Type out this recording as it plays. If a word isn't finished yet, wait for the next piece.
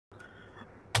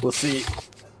We'll see.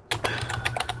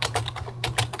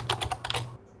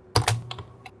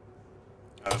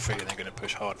 I have a feeling they're going to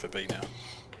push hard for B now.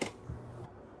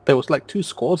 There was like 2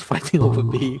 squads fighting over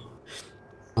B.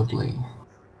 Lovely.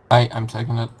 I'm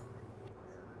taking it.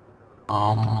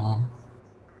 Out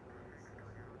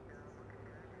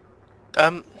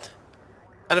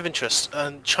of interest,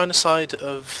 China side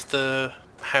of the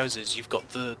houses, you've got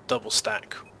the double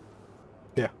stack.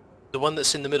 Yeah. The one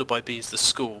that's in the middle by B is the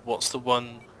school. What's the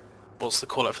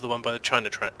call out for the one by the China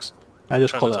tracks? I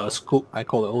just call it Chinatown. a school. I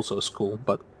call it also a school,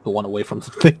 but the one away from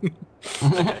the thing.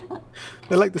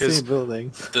 They're like the same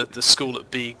buildings. The school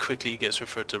at B quickly gets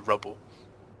referred to rubble.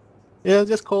 Yeah,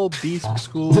 just call B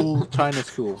school China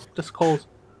school. Just call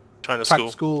China track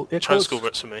school. school. Yeah, China call school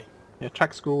works for me. Yeah,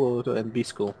 track school and B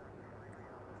school.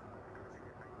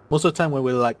 Most of the time when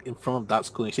we're like in front of that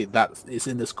school, you see that is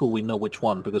in the school, we know which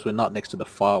one because we're not next to the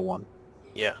far one.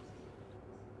 Yeah.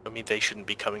 I mean, they shouldn't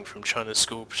be coming from China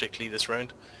school, particularly this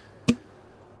round.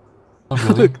 Oh,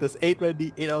 really? Look, there's 8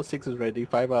 ready, 8 out of 6 is ready,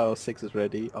 5 out of 6 is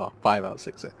ready. Oh, 5 out of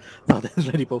 6. No, that's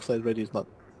ready, both sides ready is not.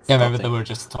 Yeah, maybe they were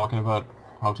just talking about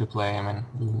how to play. I mean,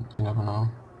 you never know.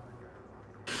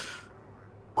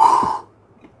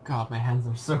 God, my hands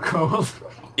are so cold.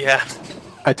 Yeah.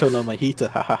 I turned on my heater,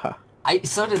 hahaha.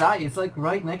 So did I. It's like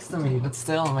right next to me, but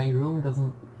still, my room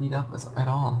doesn't heat up at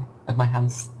all. At my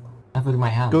hands, with my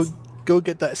hands. Go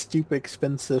get that stupid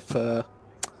expensive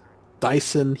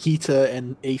Dyson heater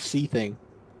and AC thing.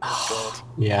 Oh god.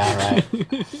 Yeah, right.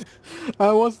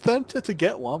 I was tempted to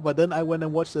get one, but then I went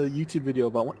and watched a YouTube video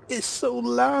about one. It's so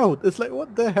loud. It's like,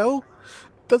 what the hell?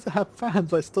 It doesn't have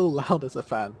fans, but it's still loud as a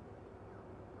fan.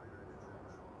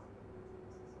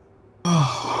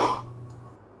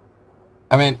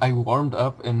 I mean, I warmed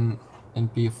up in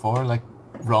B4 like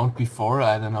round before.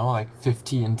 I don't know, like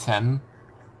 50 and 10.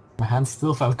 My hands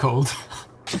still felt cold.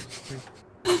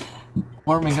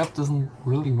 Warming up doesn't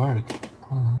really work.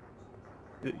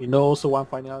 You know also what I'm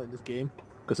finding out in this game?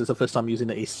 Because it's the first time using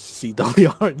the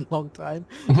ACWR in a long time,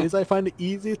 is I find it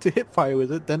easier to hit fire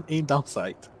with it than aim down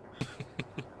sight.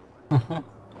 That's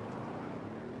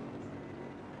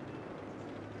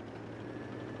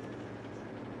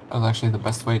actually the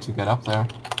best way to get up there.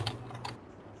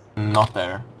 Not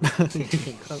there.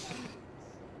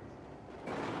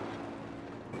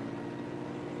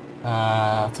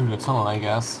 Through the tunnel, I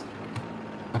guess.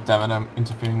 But damn it, I'm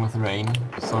interfering with rain,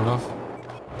 sort of.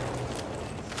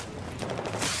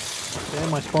 Yeah,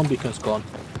 my spawn beacon's gone.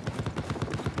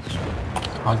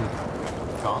 How's it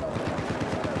gone?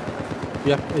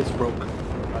 Yeah, it's broke. I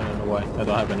don't know why. I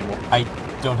don't have any more. I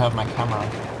don't have my camera.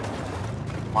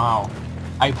 Wow.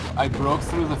 I broke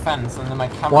through the fence and then my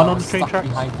camera One on was the train stuck tracks.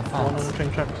 behind the One on fence. the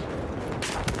train tracks.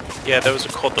 Yeah, there was a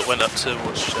quad that went up to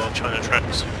watch China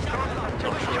tracks. Not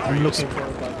sure where I'm he was. looking for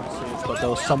it, but there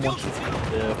was someone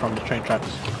shooting from the train tracks.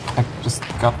 I just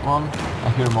got one. I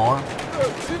hear more.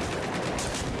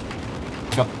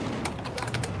 Got...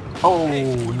 Oh,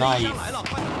 nice.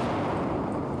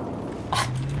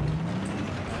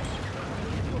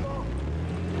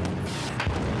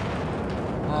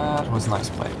 That was a nice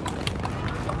play.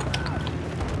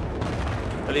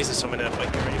 At least there's someone there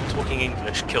like talking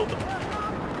English, killed them.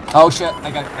 Oh shit, I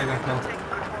got killed.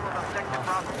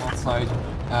 Outside,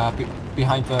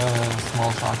 behind the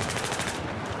small truck.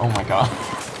 Oh my god.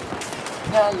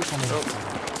 Yeah, you can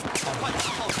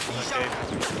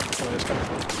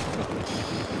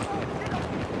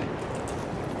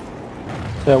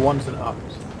There, one's in up.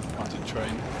 One's in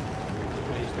train.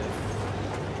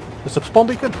 There's a spawn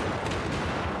beacon!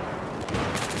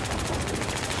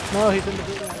 No, he's in the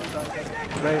building.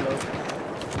 Very low.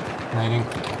 Nading.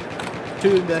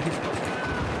 2 in there, he's...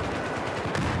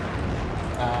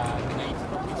 Nate.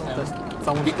 There's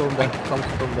someone's still there.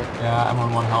 Someone's still there. Yeah, I'm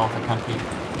on 1 health, I can't keep.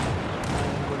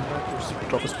 I'm going back to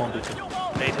drop a spawn beacon.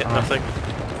 8 hit nothing.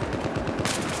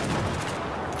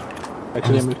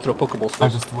 Actually, I moved through a Pokeball I'm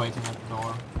first. just waiting at the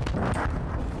door.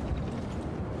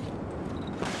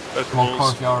 Small Pokeballs.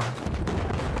 courtyard.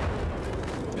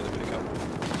 Get the pick up.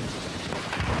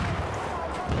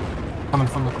 Coming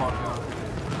from the courtyard.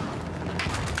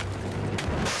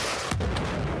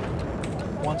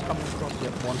 One's coming across,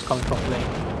 yeah, one's coming from lane.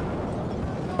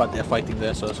 But they're fighting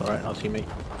there, so it's alright, I'll teammate.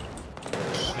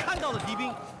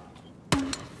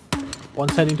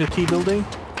 One's heading to T building.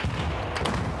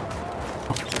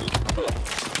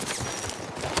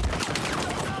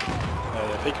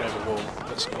 They're peeking over the wall.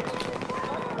 That's good.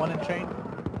 One in train.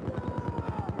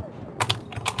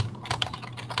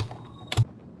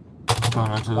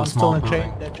 Going into the One's still small in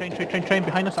building. train. They're train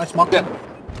behind us. I smoked Yeah. them.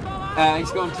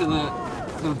 He's going to the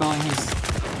building. He's...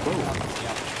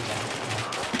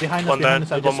 Behind us, One behind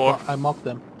down, us. one more. I mocked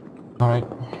them. Alright.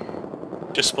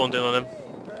 Just spawned in on him.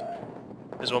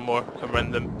 There's one more. Come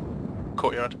around the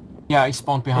courtyard. Yeah, I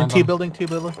spawned In behind T them. building, T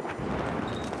building. T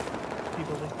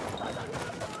building.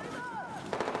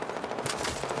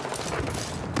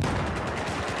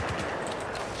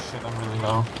 Shit, I'm really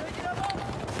low.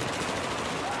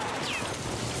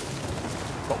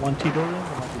 Got one T building,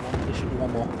 there might be one, there should be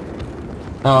one more.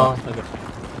 No, Okay. I got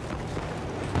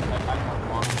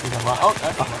one. You got one. Oh,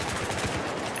 that's one.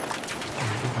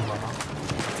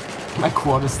 My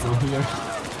quad is still here.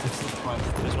 It's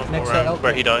surprised. There's one Next more round out.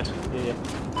 where he died. Yeah, yeah.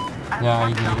 Yeah, I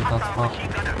made it that spot.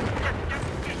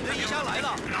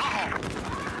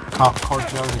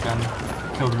 Courtyard again.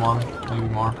 Killed one, maybe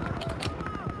more.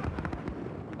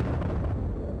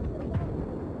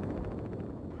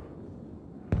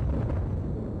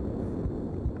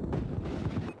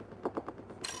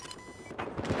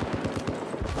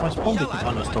 My spawn beacon.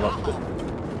 Oh no, still up. Good.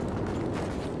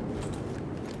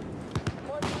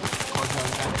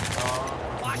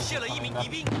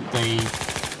 They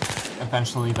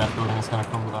eventually that building is gonna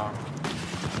come down.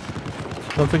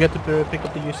 Don't forget to pick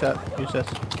up the USS.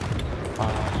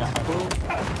 Yeah.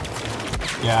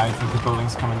 Yeah, I think the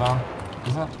building's coming down.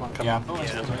 Is that? Yeah,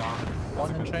 building's Yeah. coming down.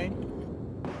 One in train.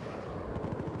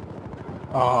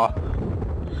 Ah,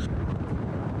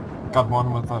 Got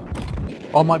one with a...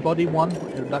 on my body, one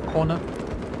in that corner.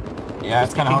 Yeah,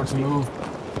 it's kinda hard to move.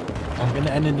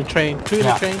 And in the train. Two in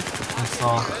Yeah. the train. I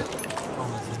saw...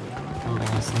 Building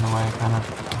is in the way, kinda.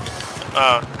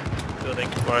 Ah, building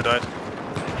where I died.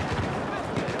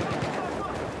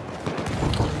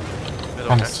 Middle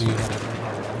Kinda house. see that.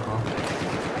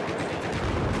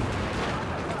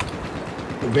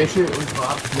 Wäsche und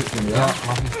Fahrtflicken, Ja, ja?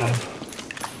 mach ich dann.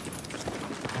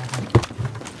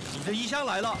 你的衣箱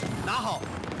来了，拿好。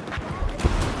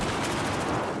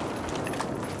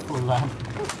 Full lamp.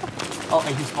 Oh,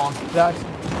 hey, he spawned. Yeah, I see.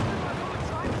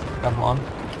 Got one.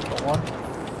 Got one.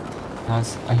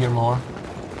 Nice. I hear more.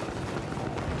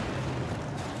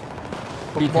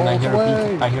 Beacon, I hear a Away.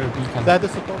 beacon. I hear a beacon. That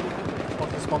is the spawn beacon. Oh,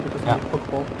 the spawn beacon. Yeah.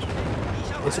 Football.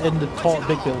 It's in the tall,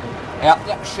 big building. Yeah,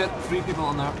 yeah, shit. 3 people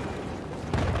on there.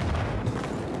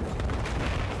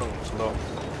 Oh, it's low.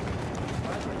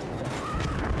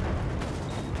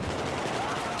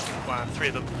 Wow, 3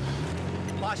 of them.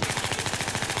 发现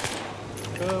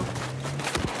Go.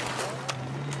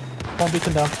 Spawn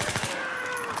beacon down.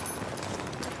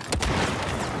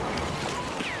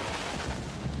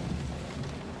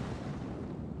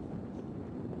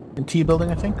 In T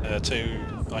building, I think. 2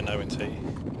 I know in T.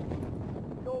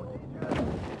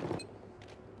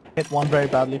 Hit one very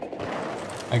badly.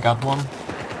 I got one.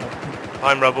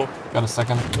 I'm rubble. Got a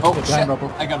second. Oh, Behind shit.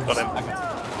 rubble. I got Got him. I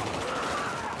got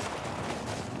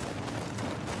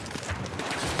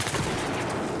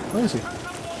Where is he?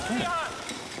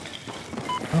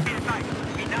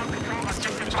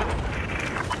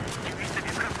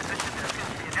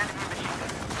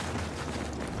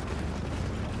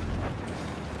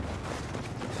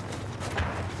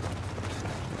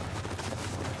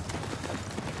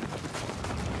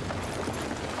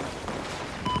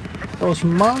 Those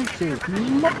monkeys,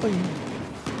 nothing.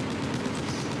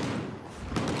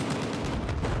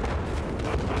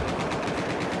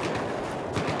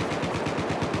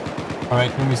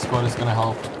 Alright, Mimi squad is gonna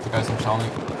help the guys in Charlie.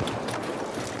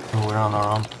 And we're on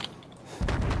our own.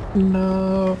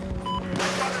 No.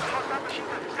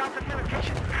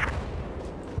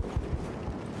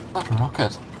 Fucking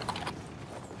rocket.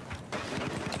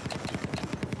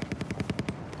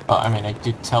 Oh, I mean, I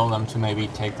did tell them to maybe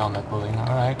take down that building.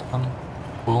 Alright,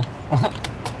 cool.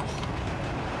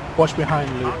 Watch behind,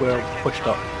 Luke. We're pushed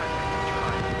up.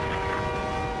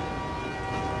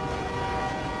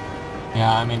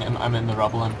 Yeah, I mean, I'm in the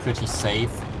rubble. I'm pretty safe.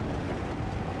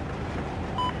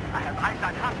 I have eyes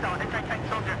on hostile anti-tank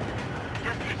soldier.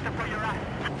 Just east of where you're at.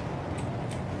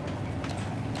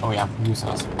 Oh yeah, use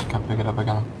us. Can pick it up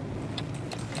again.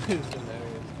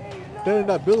 They're in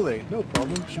that building. No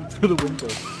problem. Shoot through the window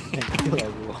and kill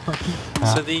everyone.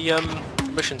 Yeah. So the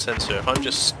motion sensor, if I'm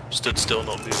just stood still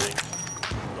not moving,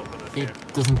 not gonna appear.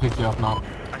 It doesn't pick you up now.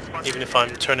 Even if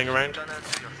I'm turning around,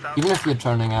 Even if you're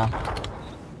turning, as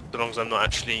long as I'm not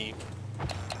actually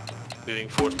moving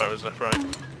forwards, backwards, left, right. I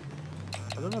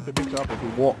don't know if it picks up if you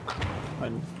walk.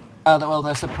 And well,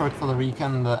 there's a perk for the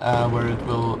recon where it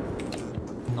will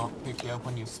not pick you up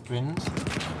when you sprint.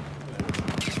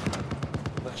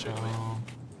 That So, should be.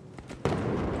 I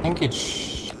think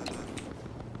it's,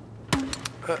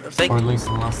 If they, or at least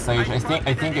in the last stage. I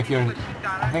think if you're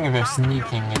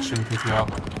sneaking, it shouldn't pick you up.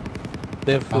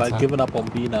 they've That's like it. given up on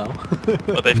B now.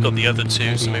 but they've got the other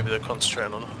two, so Maybe. maybe they're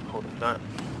concentrating on holding that.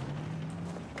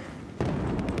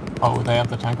 Oh, they have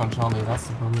the tank on Charlie, that's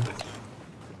the problem.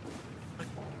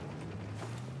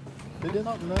 They did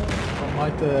not learn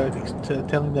from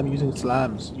telling them using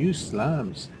slams. Use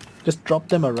slams. Just drop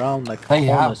them around like They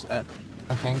corners, have,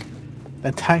 I think.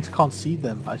 and tanks can't see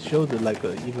them. I showed it like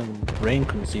even rain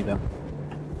couldn't see them.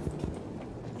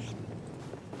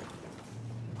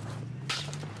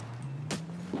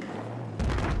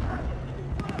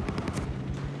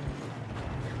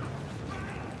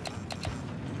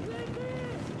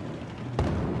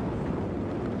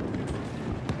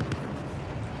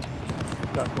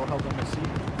 Gotta go help them see.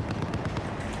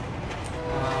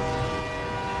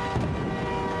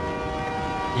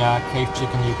 Yeah, Cave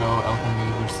Chicken, you go, Elkin,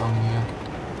 me, we're still here.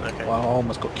 Okay. Wow, I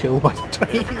almost got killed by the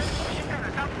train.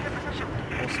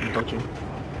 Awesome dodging.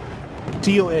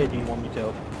 TOA, do you want me to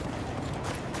help?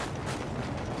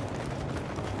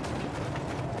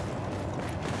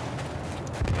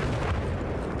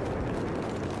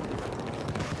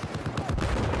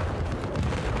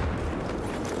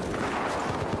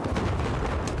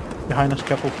 Behind us,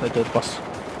 careful, the bus.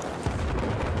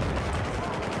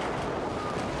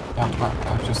 Yeah, but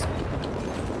I just...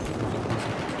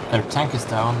 Their tank is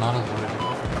down, that is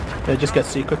really... They just get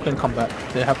C quickly and come back.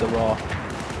 They have the raw.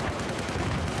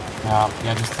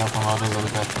 Yeah, just help them out a little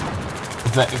bit.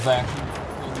 If they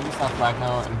actually use that flag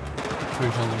now, I'm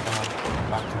pretty sure they're gonna go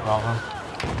back to Bravo.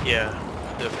 Yeah,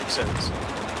 that makes sense.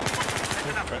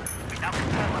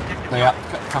 So yeah,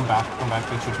 come back,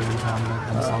 they should be returning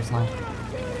themselves now.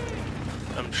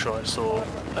 I'm sure I saw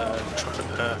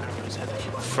who's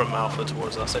heading from Alpha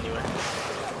towards us anyway.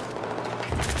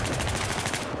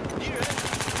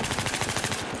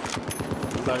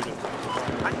 Loaded.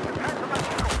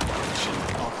 Shit,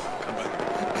 oh, come back.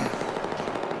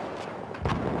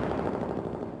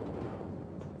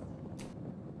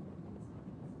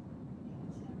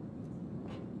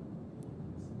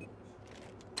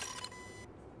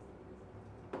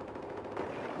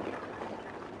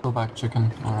 Go back,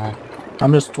 chicken, alright.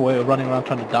 I'm just running around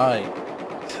trying to die.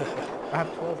 I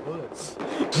have 12 bullets.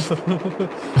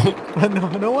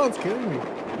 But no one's killing me.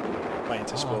 Waiting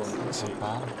to spawn. that's See. not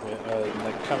bad.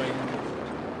 Like coming.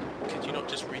 Could you not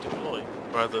just redeploy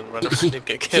rather than run around and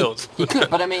get killed? He could,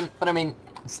 but I mean,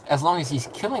 as long as he's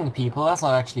killing people, that's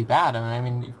not actually bad. I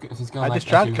mean, if he's going I like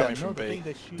distract that, coming them. from No, the B. thing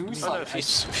they shoot Do me. so- Oh, no, if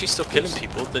he's still killing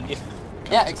people, then you...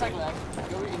 yeah, exactly. Like,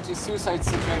 go into a suicide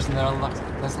situation, they're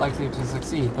less likely to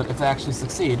succeed. But if they actually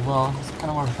succeed, well, it's kind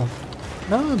of worth it.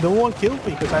 No, no one killed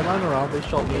me because I ran around, they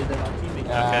shot me, and then I teammate.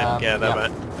 Okay, yeah, that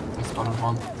man. They spotted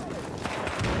one.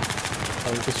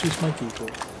 Oh, just use my people.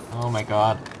 Oh my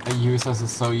god, the users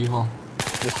is so evil.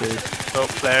 This is. Oh,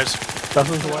 flares. That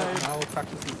was why I'm now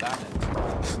practicing damage.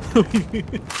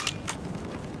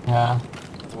 Yeah.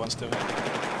 The one's doing it.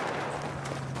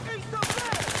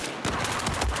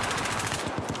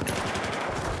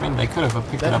 I mean, they could have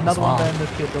picked it There's up as another one well. there in the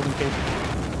building case.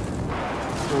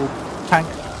 Oh, tank.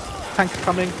 Tank's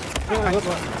coming. Tank's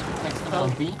Next to on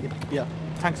B. Yeah,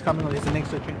 tank's coming. It's the next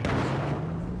to the train tracks.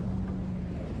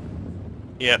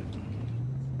 Yeah.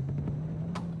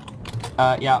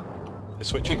 Yeah. They're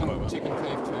switching them over. Chicken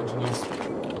Cave to engineers.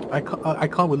 I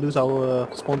can't. We'll lose our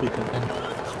spawn beacon.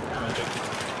 Magic.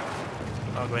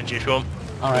 I'll go into you if you want.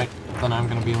 Alright, then I'm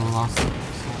gonna be lost.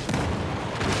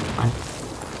 Fine.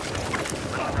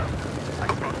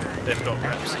 They've got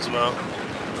reps as well.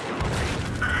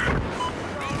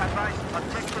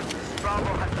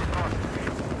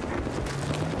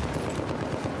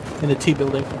 In the T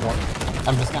building. One.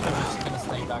 I'm just gonna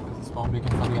stay back as a spawn beacon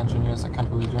for the engineers. I can't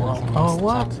really do anything. Oh, against the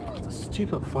what? tank. It's a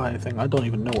stupid fire thing. I don't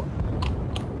even know what.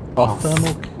 Oh,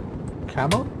 thermal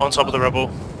camo? On top of the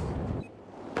rubble.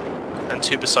 And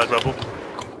two beside rubble.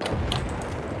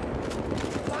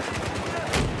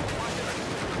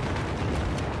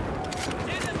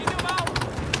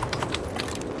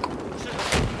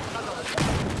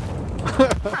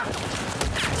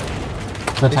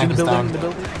 The He's in tank the is building, down. in the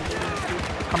building.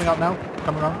 Coming out now.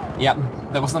 Coming around. Yeah,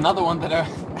 there was another one that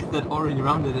that already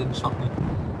rounded and shot me.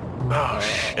 Oh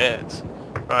shit.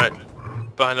 Right.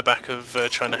 Behind the back of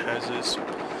China houses.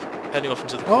 Heading off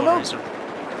into the Oh, no. corners. You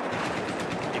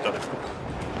got it.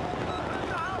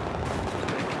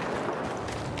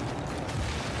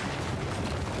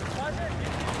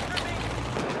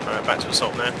 Alright, back to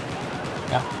assault now.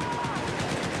 Yeah.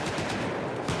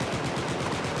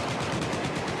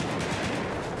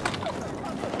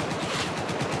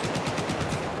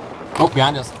 Oh,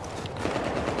 behind us.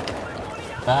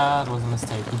 That was a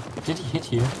mistake. Did he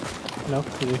hit you? No,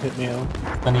 he didn't hit me at all.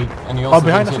 Then he also Oh,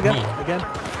 behind us didn't hit again. me. Again.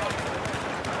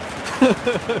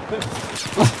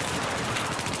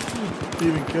 Didn't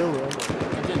even kill him.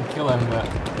 I didn't kill him, but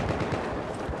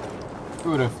it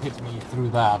would have hit me through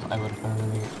that, I would have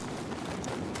been really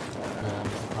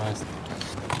surprised.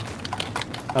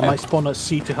 I might spawn at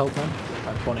C to help them.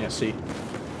 I'm spawning at C.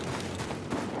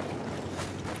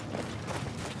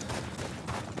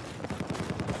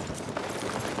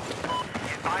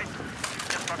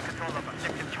 Just lost control of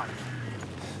objective Charlie.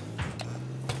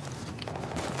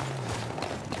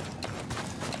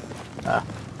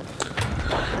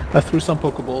 I threw some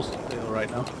Pokeballs. They're alright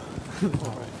now.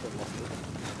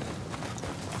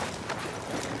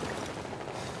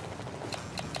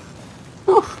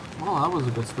 Well, that was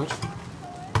a good switch.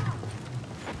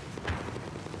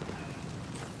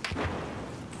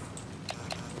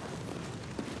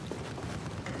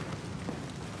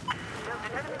 There's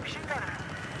an enemy machine gunner.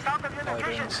 South of your How are they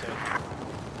location. doing soon?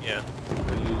 Yeah.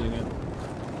 They're using it.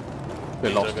 They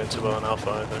Things lost don't go it. too well in Alpha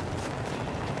either.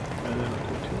 And they're not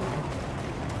doing too well.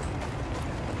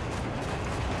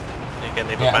 Again,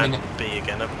 they've Yeah, I abandoned mean, B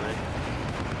again, haven't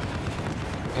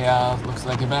they? Yeah, looks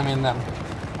like it, but I mean,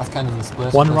 that's kind of the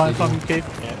split. One but right they from do- you, Cave.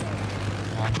 Yeah.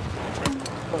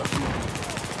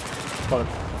 Got it.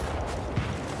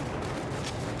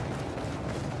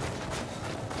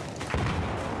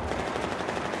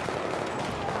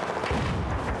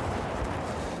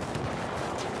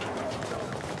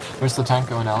 Where's the tank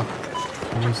going out?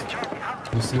 Can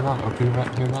you see that or hear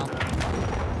that?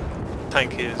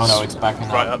 Tank is Oh no, it's backing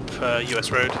right up. up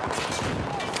US Road.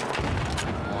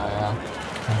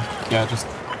 Yeah, just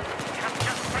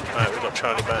Alright, we've got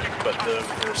Charlie back, but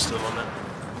we're still on it.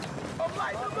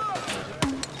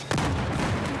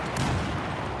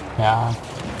 yeah.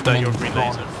 Don't I mean, your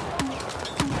relays it.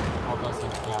 Oh, does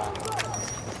it?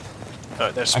 Yeah.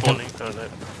 Alright, they're I can- spawning. Oh no,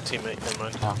 teammate, never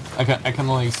mind. Yeah. I can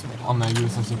only on the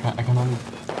USMC I can only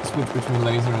switch between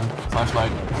laser and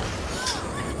flashlight.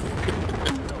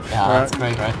 Yeah, that's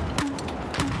great, right?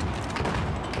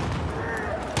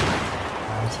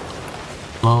 Right.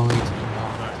 Slowly to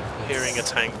Hearing a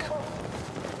tank.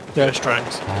 Yeah. US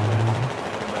tracks.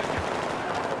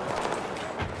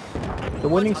 The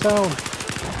winning sound.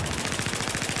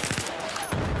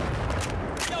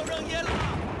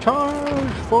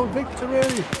 Charge for victory!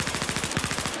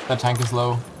 The tank is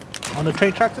low. On the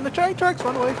train tracks,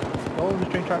 run away! Oh, on the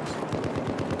train tracks.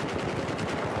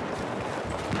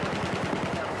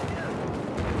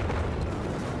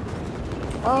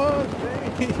 Oh,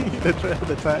 dang! the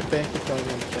tank is going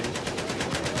in the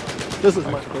train. This is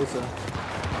much closer.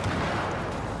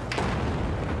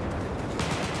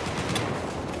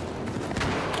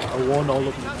 I warn all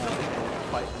of you now,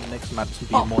 fight in the next match to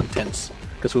be more intense,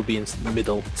 because we'll be in the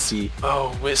middle C.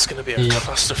 Oh, it's gonna be a Yep.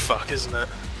 clusterfuck, isn't it?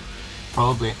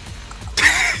 Probably.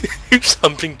 Who's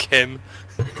humping Kim?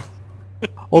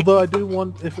 Although I do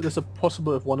want, if there's a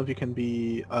possible, if one of you can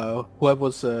be,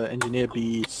 whoever's engineer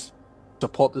be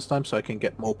support this time, so I can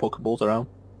get more Pokeballs around.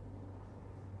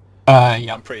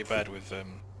 Yeah. I'm pretty bad with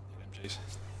LMGs.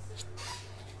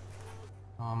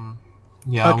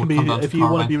 Yeah. I can be, come down if to you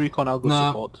want to carbine. be recon, I'll go No.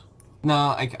 support. No,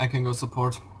 I can go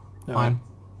support. Fine.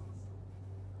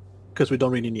 Because we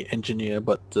don't really need engineer,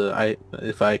 but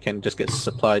if I can just get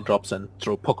supply drops and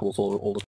throw Pokeballs all the